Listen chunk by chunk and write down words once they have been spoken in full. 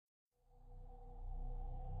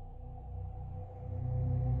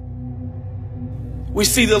We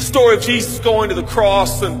see the story of Jesus going to the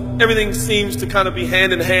cross, and everything seems to kind of be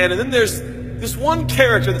hand in hand. And then there's this one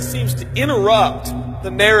character that seems to interrupt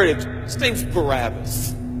the narrative. His name's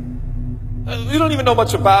Barabbas. We don't even know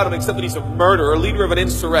much about him except that he's a murderer, a leader of an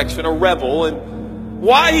insurrection, a rebel. And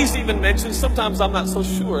why he's even mentioned, sometimes I'm not so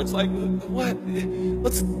sure. It's like, what?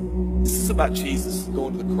 This is about Jesus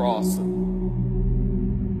going to the cross.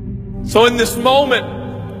 So in this moment,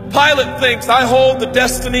 Pilate thinks, I hold the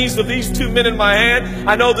destinies of these two men in my hand.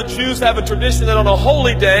 I know the Jews have a tradition that on a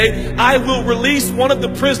holy day, I will release one of the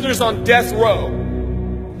prisoners on death row.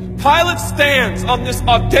 Pilate stands on this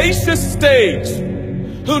audacious stage,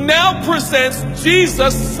 who now presents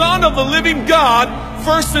Jesus, Son of the living God,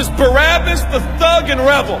 versus Barabbas, the thug and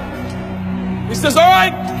rebel. He says, all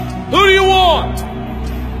right, who do you want?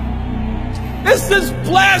 This is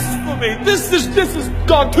blasphemy. This has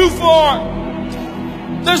gone too far.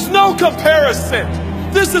 There's no comparison.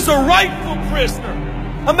 This is a rightful prisoner,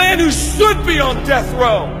 a man who should be on death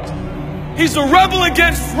row. He's a rebel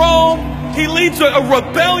against Rome. He leads a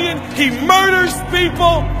rebellion. He murders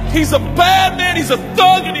people. He's a bad man. He's a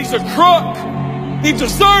thug and he's a crook. He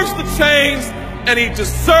deserves the chains and he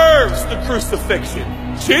deserves the crucifixion.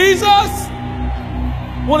 Jesus?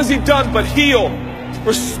 What has he done but heal,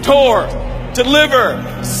 restore,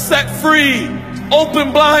 deliver, set free,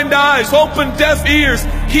 open blind eyes, open deaf ears,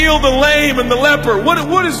 heal the lame and the leper? What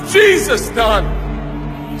has Jesus done?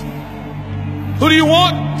 Who do you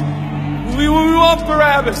want? We want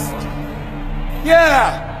Barabbas.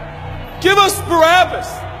 Yeah, give us Barabbas.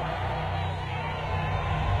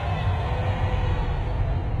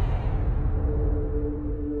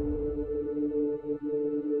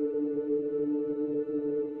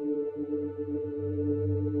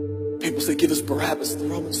 People say, give us Barabbas. The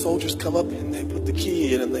Roman soldiers come up and they put the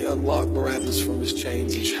key in and they unlock Barabbas from his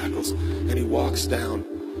chains and shackles. And he walks down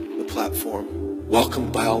the platform,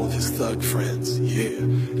 welcomed by all of his thug friends. Yeah,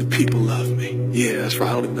 the people love me. Yeah, that's right.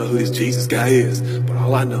 I don't even know who this Jesus guy is, but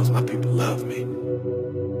all I know is my people love me.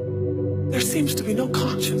 There seems to be no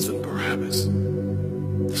conscience in Barabbas.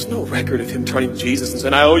 There's no record of him turning to Jesus and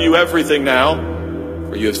saying, I owe you everything now,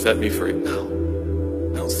 for you have set me free. No,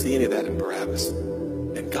 I don't see any of that in Barabbas.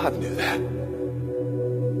 And God knew that.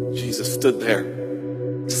 Jesus stood there,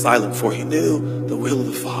 silent, for he knew the will of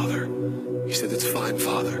the Father. He said, it's fine,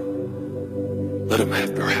 Father. Let him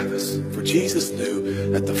have Barabbas. For Jesus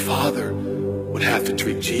knew that the Father would have to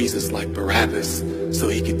treat Jesus like Barabbas so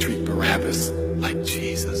he could treat Barabbas like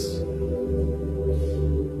Jesus.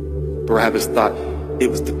 Barabbas thought it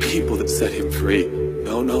was the people that set him free.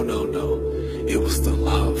 No, no, no, no. It was the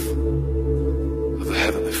love of the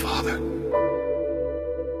Heavenly Father.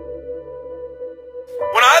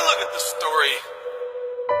 When I look at the story,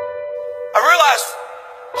 I realize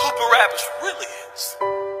who Barabbas really is.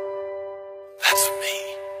 That's me.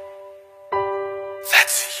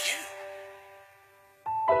 That's you.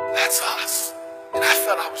 That's us. And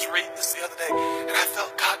I was reading this the other day, and I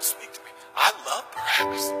felt God speak to me. I love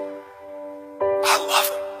Barabbas. I love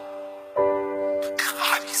him. But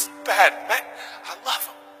God, he's a bad man. I love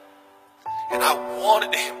him. And I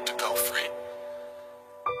wanted him to go free.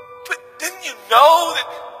 But didn't you know that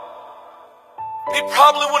he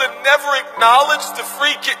probably would have never acknowledged the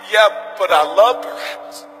free kid? Yeah, but I love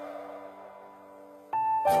Barabbas.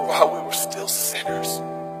 For while we were still sinners,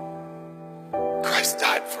 Christ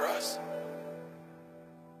died for us.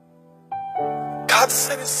 God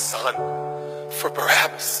sent his Son for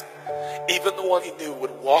Barabbas, even the one he knew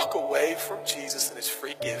would walk away from Jesus and his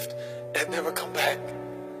free gift and never come back.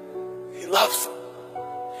 He loves him.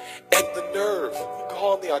 And the nerve, the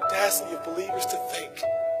gall, and the audacity of believers to think,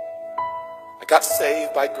 I got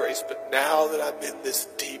saved by grace, but now that I'm in this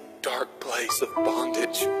deep, dark place of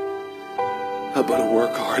bondage, I better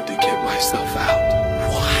work hard to get myself out.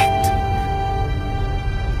 What?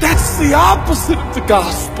 That's the opposite of the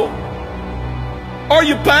gospel. Are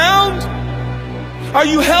you bound? Are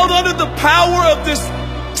you held under the power of this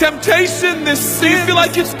temptation, this sin? You feel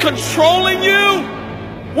like it's controlling you?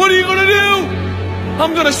 What are you going to do?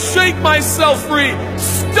 I'm going to shake myself free.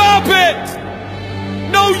 Stop it!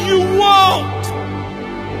 No, you won't.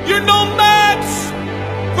 You're no match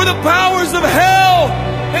for the powers of hell.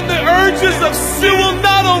 And the urges of sin. You will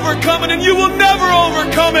not overcome it, and you will never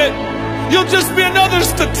overcome it. You'll just be another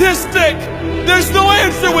statistic. There's no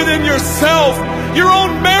answer within yourself. Your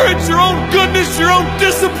own merit, your own goodness, your own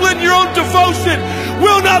discipline, your own devotion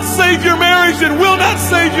will not save your marriage and will not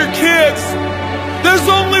save your kids. There's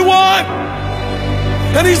only one.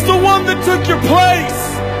 And he's the one that took your place.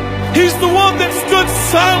 He's the one that stood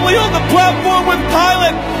silently on the platform with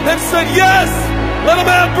Pilate and said, yes, let him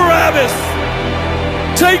have Barabbas.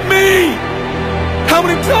 Take me. How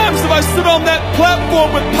many times have I stood on that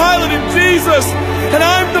platform with Pilate and Jesus, and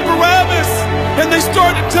I'm the Barabbas, and they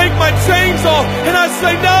start to take my chains off, and I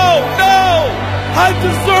say, no, no, I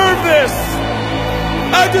deserve this.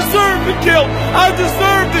 I deserve the guilt. I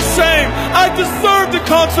deserve the shame. I deserve the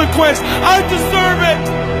consequence. I deserve it.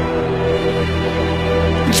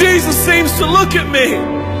 Jesus seems to look at me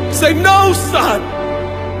and say, no, son,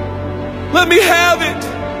 let me have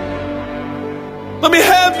it. Let me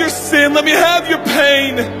have your sin. Let me have your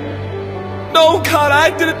pain. No, God,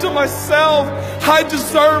 I did it to myself. I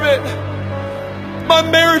deserve it. My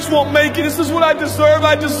marriage won't make it. This is what I deserve.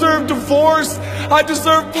 I deserve divorce. I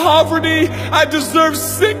deserve poverty. I deserve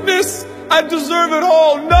sickness. I deserve it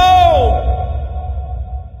all. No!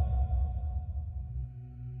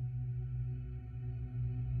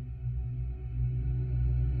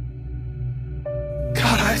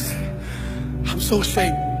 God, I'm so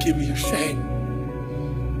ashamed. Give me your shame.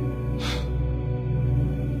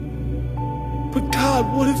 But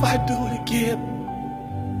God, what if I do it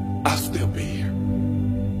again? I'll still be here.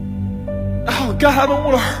 Oh, God, I don't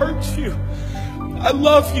want to hurt you. I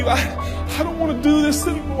love you. I don't want to do this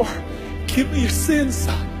anymore. Give me your sins,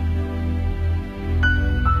 son.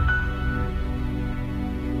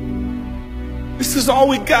 This is all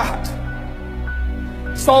we got.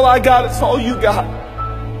 It's all I got. It's all you got.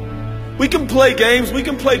 We can play games. We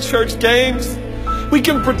can play church games. We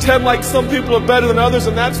can pretend like some people are better than others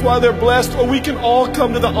and that's why they're blessed. Or we can all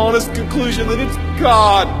come to the honest conclusion that it's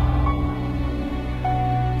God.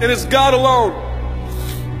 And it's God alone.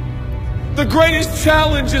 The greatest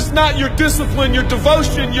challenge is not your discipline, your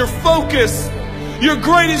devotion, your focus. Your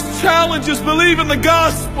greatest challenge is believing the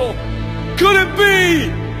gospel. Could it be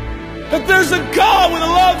that there's a God with a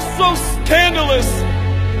love so scandalous,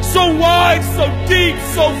 so wide, so deep,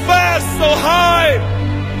 so vast, so high,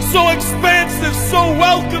 so expansive, so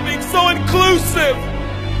welcoming, so inclusive?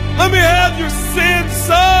 Let me have your sin,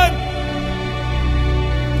 son.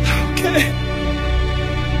 Okay.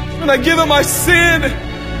 And I give him my sin.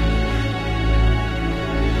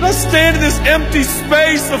 And I stand in this empty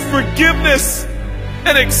space of forgiveness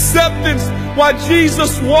and acceptance while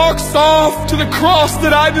Jesus walks off to the cross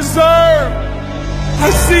that I deserve. I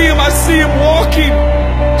see him walking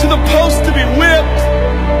to the post to be whipped.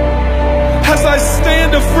 As I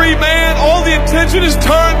stand a free man, all the attention is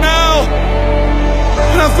turned now.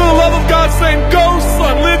 And I feel the love of God saying, go,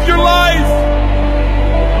 son, live your life.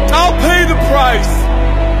 I'll pay the price.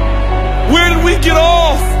 Where did we get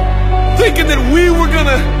off thinking that we were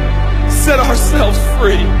gonna set ourselves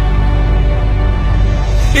free?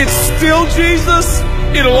 It's still Jesus.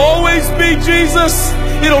 It'll always be Jesus.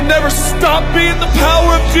 It'll never stop being the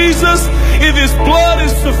power of Jesus. If his blood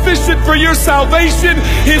is sufficient for your salvation,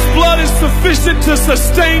 his blood is sufficient to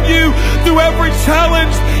sustain you through every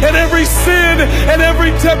challenge and every sin and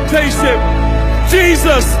every temptation.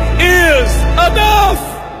 Jesus is enough.